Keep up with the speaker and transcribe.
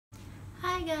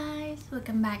Hi guys!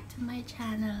 Welcome back to my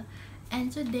channel, and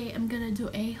today I'm gonna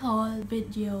do a haul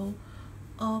video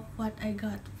of what I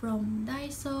got from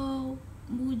Daiso,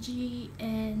 Muji,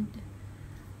 and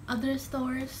other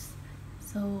stores.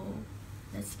 So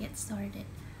let's get started.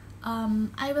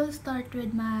 I will start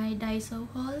with my Daiso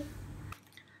haul.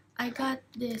 I got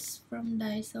this from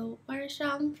Daiso. Pwede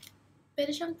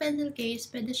siyang pencil case,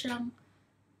 pwede siyang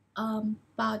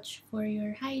pouch for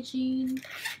your hygiene.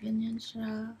 Ganyan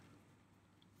siya.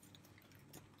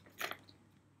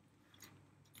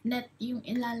 Net yung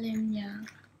ilalim niya,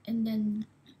 and then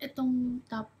itong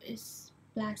top is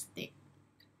plastic.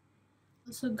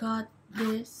 Also got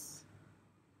this.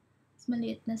 Mas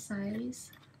maliit na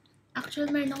size. Actually,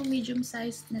 meron akong medium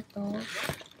size nito.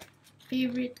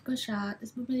 Favorite ko siya.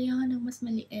 Tapos bumili ako ng mas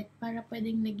maliit para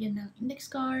pwedeng lagyan ng index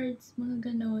cards, mga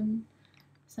ganon,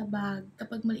 sa bag.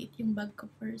 Kapag maliit yung bag ko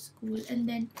for school. And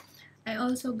then, I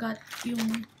also got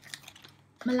yung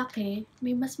malaki.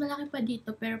 May mas malaki pa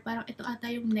dito, pero parang ito ata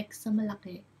yung NEX sa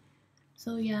malaki.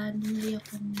 So, yan. Bumili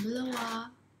akong dalawa.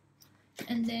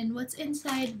 And then, what's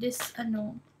inside this,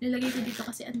 nilagay ko dito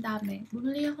kasi ang dami.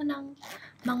 Bumili ako ng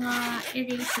mga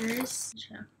erasers.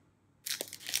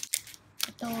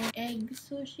 Ito, egg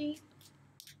sushi.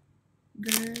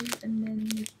 Girl. And then,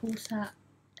 may pusa.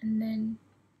 And then,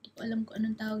 hindi ko alam kung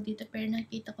anong tawag dito, pero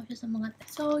nakita ko siya sa mga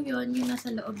So, yun, yung nasa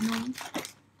loob nung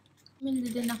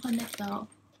bumili din ako nito.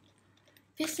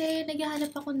 Kasi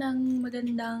naghahanap ako ng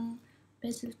magandang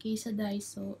pencil case sa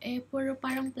Daiso. Puro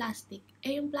parang plastic.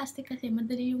 Yung plastic kasi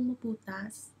madali yung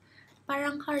maputas.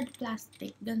 Parang hard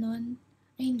plastic, ganun.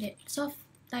 Hindi. Soft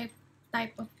type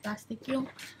of plastic. Yung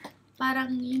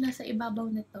parang yung nasa ibabaw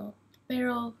nito.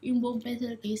 Pero yung buong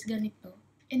pencil case ganito.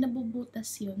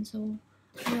 Nabubutas yun. So,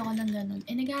 ayoko ng ganun.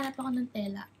 Naghahanap ako ng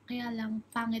tela. Kaya lang,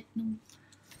 pangit nung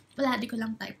wala, di ko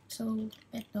lang type. So,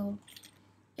 ito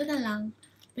na lang.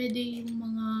 Pwede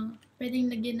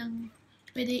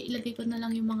ilagay ko na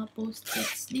lang yung mga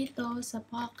post-its dito sa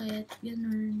pocket,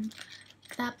 ganun.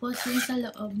 Tapos, yung sa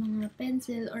loob, mga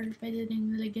pencil, or pwede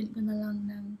rin nalagyan ko na lang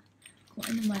ng kung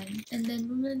ano man. And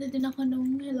then, bumili din ako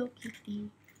ng Hello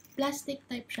Kitty. Plastic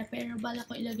type siya, pero bala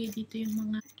ko ilagay dito yung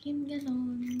mga skin,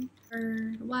 ganun,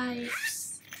 or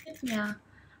wipes. Niya,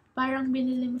 parang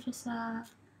binili mo siya sa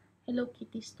Hello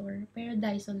Kitty store, pero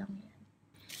Daiso lang yan.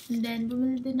 And then,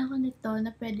 bumili din ako nito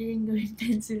na pwede rin gawin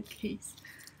pencil case.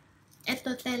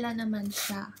 Ito, tela naman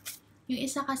siya. Yung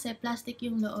isa kasi, plastic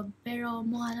yung loob, pero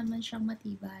mukha naman siyang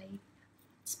matibay.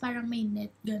 Tapos parang may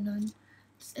net, ganun.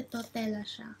 Tapos ito, tela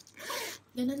siya.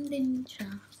 Ganun din siya.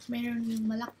 Meron yung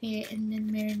malaki, and then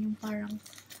meron yung parang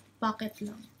pocket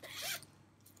lang.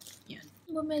 Yan.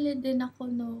 Bumili din ako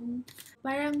nung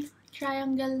parang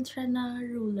triangle siya na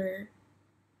ruler.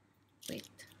 Wait.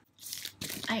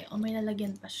 May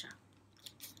lalagyan pa siya.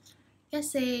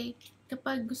 Kasi,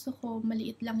 kapag gusto ko,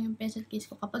 maliit lang yung pencil case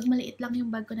ko. Kapag maliit lang yung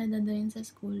bag ko na dadalhin sa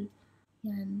school,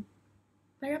 yan.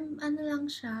 Parang lang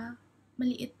siya,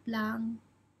 maliit lang.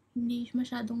 Hindi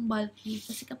masyadong bulky.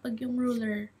 Kasi kapag yung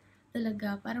ruler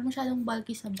talaga, parang masyadong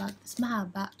bulky sa bag. Tapos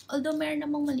mahaba. Although meron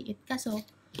namang maliit. Kaso,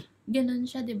 ganun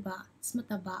siya, diba? Tapos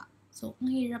mataba. So,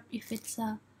 ang hirap i-fit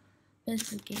sa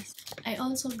pencil case. I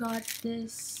also got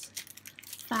this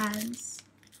fans.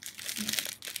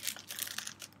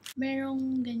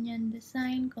 Merong ganyan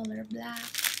design, color black.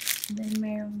 And then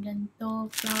merong ganito,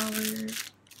 flower.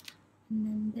 And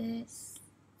then this,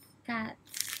 cats.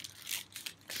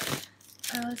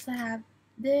 I also have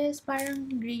this parang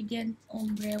gradient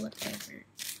ombre, whatever.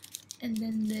 And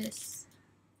then this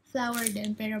flower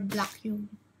din, pero black yung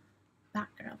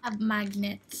background. I have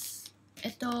magnets.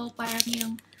 Ito parang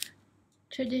yung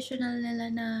traditional nila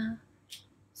na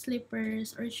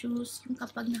slippers or shoes, yung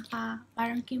kapag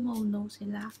parang kimono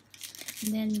sila.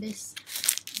 And then this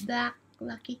black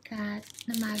lucky cat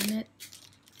na magnet.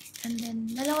 And then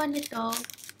dalawa nito,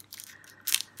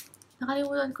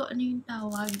 nakalimutan ko ano yung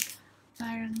tawag,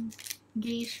 parang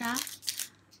geisha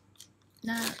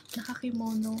na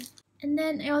nakakimono. And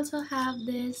then I also have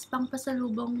this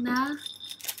pangpasalubong na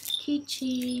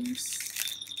keychains.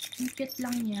 Ang cute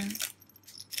lang niya,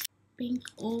 pink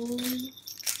old.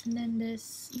 And then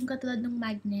this, yung katulad ng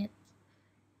magnet,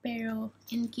 pero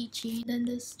in keychain. Then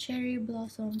this cherry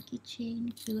blossom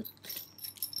keychain, cute.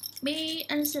 May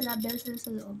bell sila sa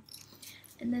loob.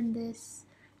 And then this,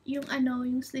 yung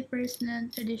slippers na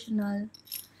traditional.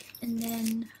 And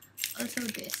then, also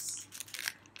this.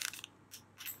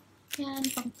 Yan,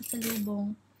 pang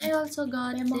pasalubong. I also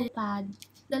got memo pad.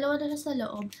 Dalawa na siya sa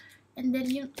loob. And then,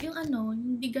 yung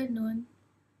di ganun.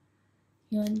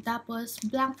 Yun. Tapos,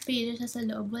 blank page siya sa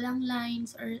loob. Walang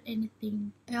lines or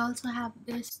anything. I also have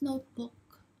this notebook.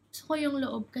 Gusto ko yung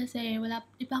loob kasi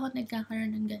di pa ako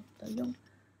nagkakaroon ng ganito. Yung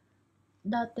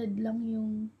dotted lang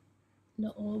yung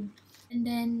loob. And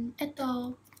then,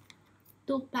 ito,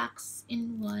 2 packs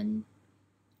in 1.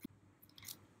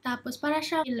 Tapos, para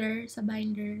siya filler sa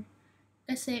binder.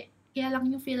 Kasi, kaya lang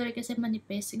yung filler kasi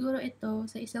manipis. Siguro ito,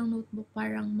 sa isang notebook,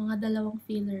 parang mga 2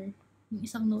 filler. Yung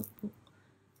isang notebook.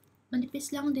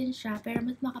 Manipis lang din siya, pero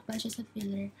mas makapal siya sa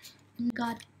filler. And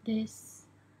got this.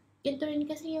 Ito rin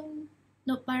kasi yung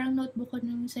parang notebook ko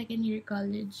nung second year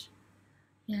college.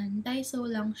 Yan, Daiso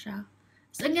lang siya.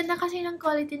 So, ang ganda kasi ng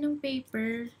quality ng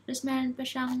paper. Tapos meron pa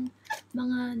siyang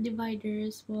mga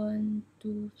dividers. 1,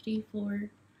 2, 3,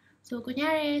 4. So,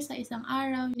 kunyari, sa isang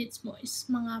araw, units mo is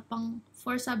mga pang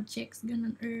 4 subjects,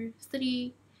 ganun, or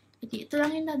 3. Ito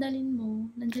lang yung dadalhin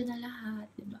mo. Nandiyan na lahat,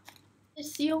 diba?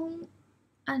 Tapos yung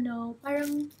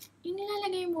parang yung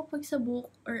nilalagay mo pag sa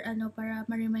book or para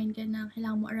ma-remind ka na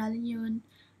kailangan mo aralin yun.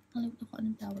 Nakalimutan ko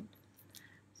anong tawag.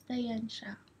 Basta yan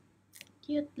siya.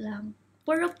 Cute lang.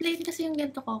 Puro plain kasi yung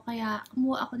ganito ko, kaya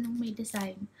kumuha ako ng may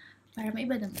design para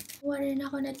maiba naman. Kumuha rin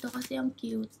ako nito kasi ang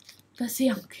cute.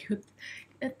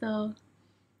 Ito,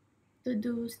 to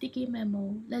do sticky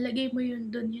memo. Lalagay mo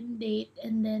yun dun yung date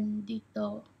and then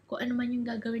dito, kung ano man yung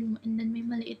gagawin mo and then may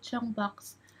maliit siyang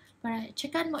box para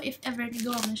checkan mo if ever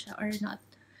nagawa mo siya or not.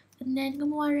 And then,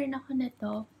 gumawa rin ako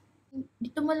nito.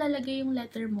 Dito mo lalagay yung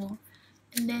letter mo.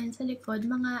 And then, sa likod,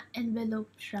 mga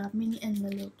envelope siya. Mini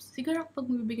envelopes. Siguro pag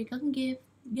magbibigay kang gift,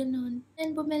 ganun.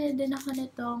 And bumili din ako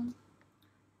nitong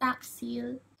tax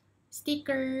seal,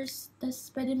 stickers,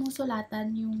 tas pwede mong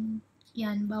sulatan yung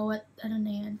yan, bawat na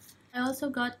yan. I also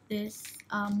got this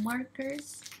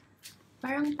markers.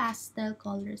 Parang pastel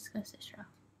colors kasi siya.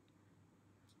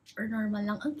 Or normal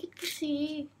lang. Ang cute kasi.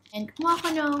 And kumuha ko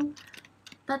ng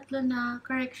 3 na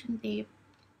correction tape.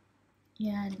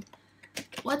 Yan.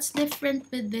 What's different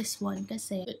with this one?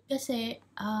 Kasi,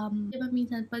 diba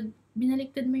minsan pag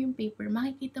binaliktad mo yung paper,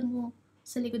 makikita mo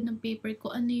sa likod ng paper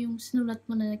kung ano yung sinulat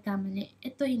mo na nagkamali.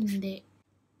 Ito hindi.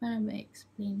 Paano ba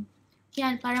explain?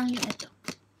 Yan, parang yung ito.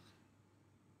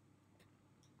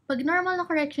 Pag normal na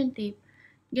correction tape,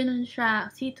 ganun siya.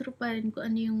 See-through pa rin kung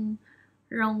ano yung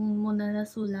wrong mo na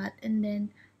nasulat. And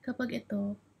then, kapag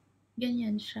ito,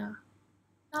 ganyan siya.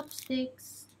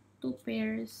 Chopsticks, 2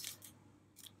 pairs,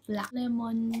 black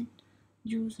lemon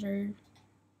juicer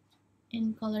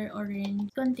in color orange.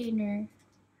 Container,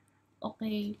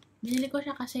 okay. Binili ko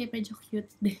siya kasi medyo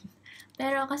cute din.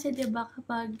 Pero kasi diba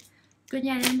kapag,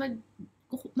 kunyari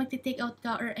magti-take out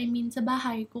ka or sa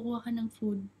bahay, kukuha ka ng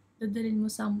food, dadalhin mo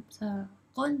sa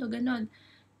condo, ganon.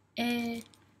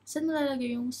 Saan mo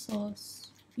lalagay yung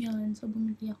sauce? Yun, so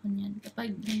bumili ako niyan.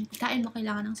 Kapag kain mo,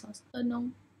 kailangan ng sauce. So,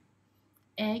 nung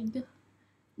egg,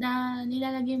 na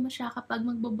nilalagay mo siya kapag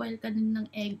magbo-boil ka din ng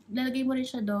egg, lalagay mo rin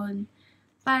siya doon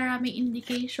para may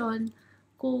indication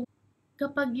kung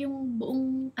kapag yung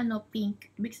buong pink,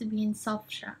 ibig sabihin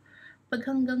soft siya. Pag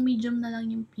hanggang medium na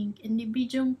lang yung pink, and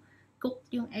medium cooked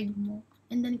yung egg mo.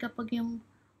 And then kapag yung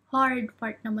hard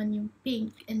part naman yung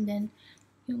pink, and then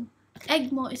yung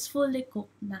egg mo is fully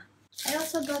cooked na. I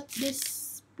also got this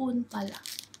spoon pala.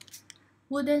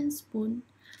 Wooden spoon.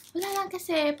 Wala lang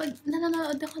kasi, pag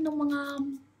nanonood ako ng mga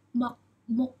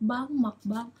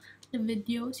mukbang na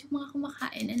videos, yung mga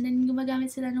kumakain, and then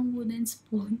gumagamit sila ng wooden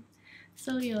spoon.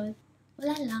 So, yun.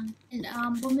 Wala lang. And,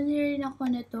 bumili rin ako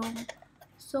nitong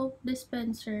soap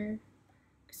dispenser.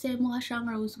 Kasi mukha siyang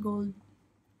rose gold.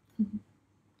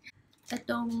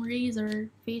 Itong razor,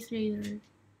 face razor.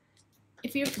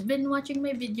 If you've been watching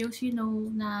my videos, you know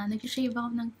na nag-shave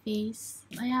ako ng face.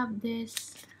 I have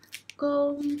this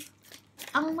comb.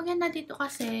 Ang maganda dito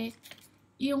kasi,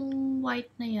 yung white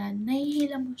na yan,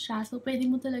 nahihila mo siya. So, pwede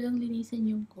mo talagang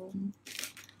linisin yung comb.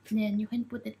 Then, you can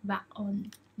put it back on.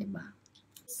 Diba?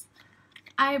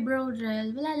 Eyebrow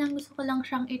gel. Wala lang. Gusto ko lang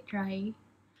siyang i-try.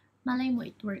 Malay mo,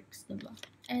 it works. Diba?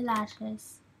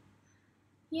 Eyelashes.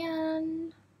 Yan.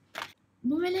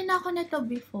 Bumili na ako nito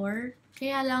before.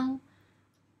 Kaya lang,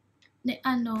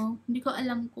 hindi ko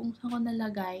alam kung saan ko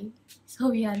nalagay.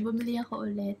 So, yan. Bumili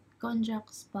ako ulit. Konjac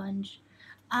sponge.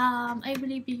 I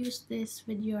believe you use this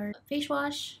with your face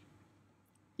wash.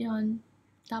 Yun.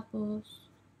 Tapos,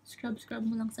 scrub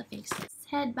mo lang sa face.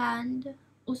 Headband.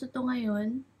 Uso to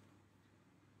ngayon.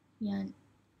 Yan.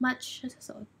 Match siya sa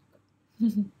suot ko.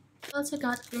 Also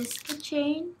got this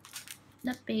keychain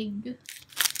na pig.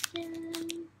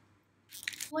 Yan.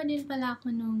 Kuha din pala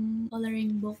ako nung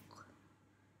coloring book.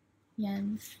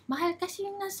 Yan. Mahal kasi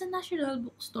yung nasa National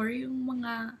Bookstore, yung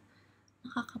mga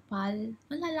nakakapal.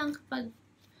 Wala lang kapag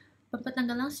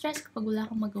pampatanggal ng stress kapag wala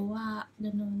akong magawa.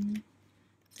 Ganun.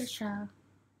 Ito siya.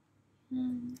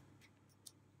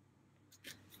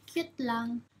 cute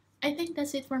lang. I think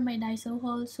that's it for my Daiso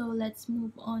haul. So, let's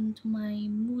move on to my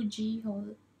Muji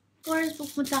haul. Of course,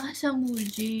 pupunta ka sa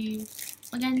Muji.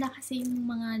 Maganda kasi yung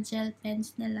mga gel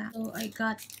pens nila. So, I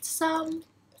got some.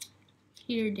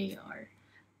 Here they are.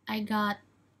 I got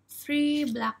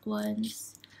 3 black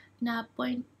ones na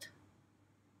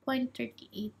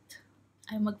 0.38.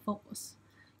 Ay, mag-focus.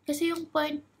 Kasi yung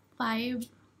 0.5,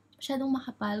 masyadong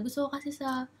makapal. Gusto ko kasi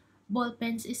sa ball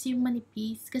pens is yung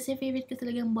manipis. Kasi favorite ko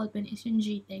talagang ball pen is yung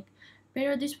G-Tech.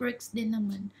 Pero this works din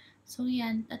naman. So,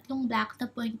 yan. Tatlong black na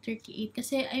 0.38.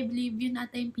 Kasi I believe yun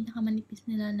ata yung pinakamanipis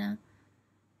nila na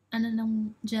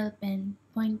ng gel pen.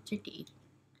 0.38.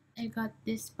 I got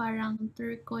this parang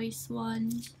turquoise one.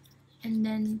 And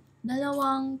then,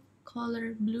 dalawang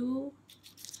color blue.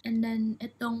 And then,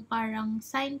 itong parang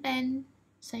sign pen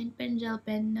gel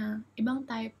pen na ibang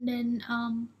type. Then,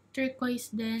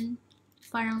 turquoise din.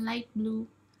 Parang light blue,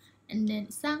 and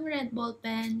then isang red ball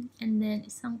pen, and then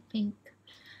isang pink.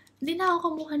 Hindi na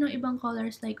ako kumuha ng ibang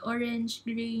colors like orange,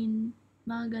 green,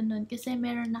 mga ganun, kasi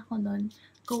meron ako nun.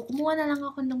 Kumuha na lang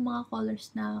ako ng mga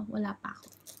colors na wala pa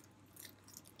ako.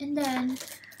 And then,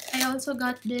 I also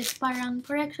got this parang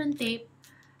correction tape,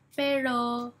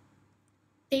 pero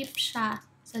tape siya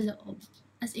sa loob.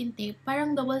 As in tape,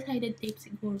 parang double-sided tape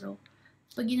siguro.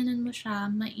 Pag ginanon mo siya,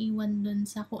 maiwan dun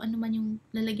sa kung ano man yung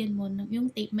lalagyan mo,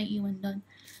 yung tape may iwan dun.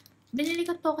 Binili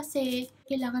ko to kasi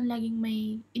kailangan laging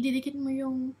may, ididikit mo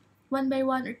yung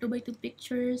 1x1 or 2x2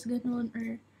 pictures, ganun,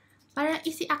 or para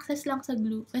easy access lang sa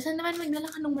glue. Kasi naman magdala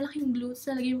ka ng malaking glue,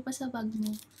 so lagay mo pa sa bag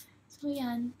mo. So,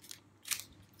 yan.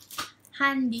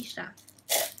 Handy siya.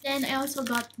 Then, I also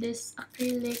got this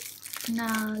acrylic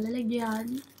na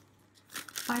lalagyan.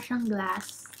 Para siyang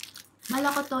glass.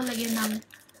 Bala ko to lagyan ng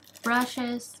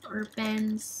brushes or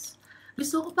pens.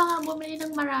 Gusto ko pa nga bumili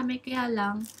ng marami, kaya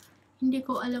lang, hindi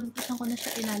ko alam kung saan ko na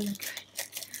siya ilalagay.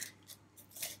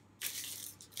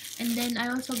 And then, I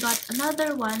also got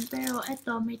another one, pero ito,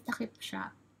 may takip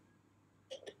siya.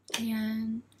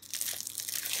 Ayan.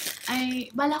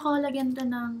 Bala ko lagyan to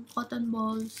ng cotton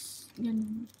balls.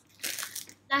 Yun.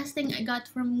 Last thing I got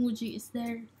from Muji is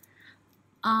their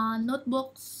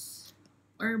notebooks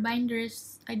or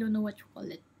binders. I don't know what you call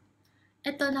it.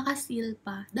 Ito, naka-seal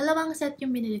pa. Dalawang set yung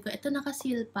binili ko. Ito,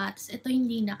 naka-seal pa. Tapos, ito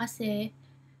hindi na kasi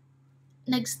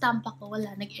nag-stamp ako.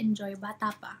 Wala, nag-enjoy. Bata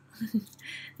pa.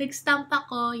 Nag-stamp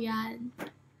ako. Yan.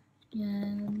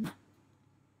 Yan.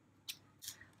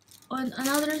 On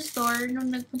another store, nung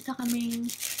nagpunta kaming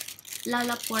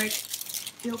Lalaport,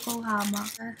 Yokohama.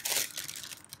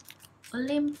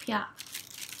 Olympia.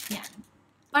 Yan.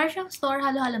 Para siyang store,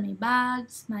 halo-halo. May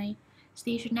bags, may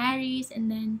stationaries, and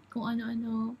then kung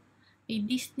ano-ano.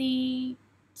 Disney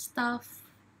stuff.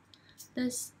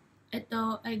 Tapos,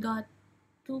 ito, I got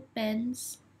 2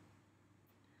 pens.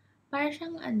 Para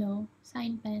siyang,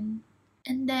 sign pen.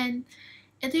 And then,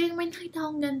 ito yung may nakita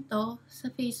akong ganito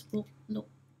sa Facebook. Look.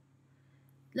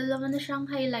 Dalawa na siyang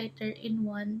highlighter in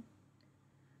one.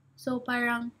 So,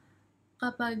 parang,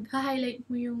 kapag ha-highlight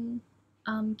mo yung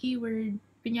keyword,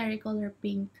 kunyari color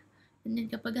pink. And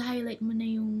then, kapag ha-highlight mo na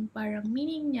yung parang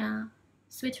meaning niya,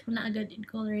 switch mo na agad in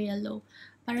color yellow.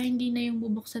 Para hindi na yung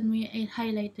bubuksan mo yung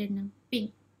highlighter ng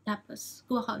pink. Tapos,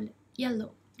 kuha ka ulit.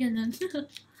 Yellow. Ganun.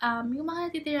 Yung mga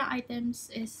natitirang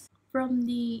items is from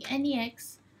the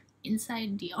NEX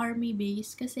inside the army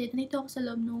base. Kasi nandito ako sa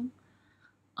loob nung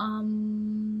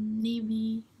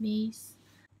Navy base.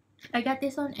 I got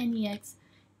this on NEX.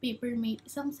 Papermate.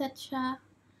 Isang set siya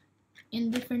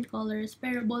in different colors.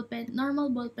 Pero ballpen,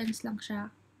 normal ballpens lang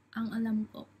siya. Ang alam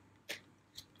ko.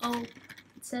 Oh,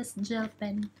 it says gel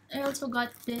pen. I also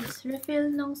got this refill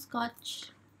ng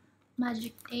Scotch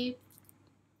magic tape.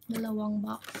 Dalawang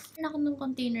box. Meron ako ng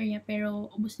container niya pero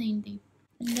ubos na yung tape.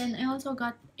 And then I also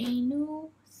got a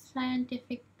new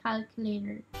scientific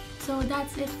calculator. So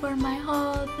that's it for my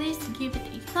haul. Please give it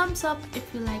a thumbs up if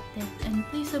you liked it. And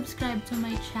please subscribe to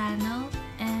my channel.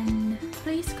 And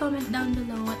please comment down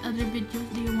below what other videos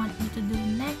do you want me to do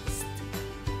next.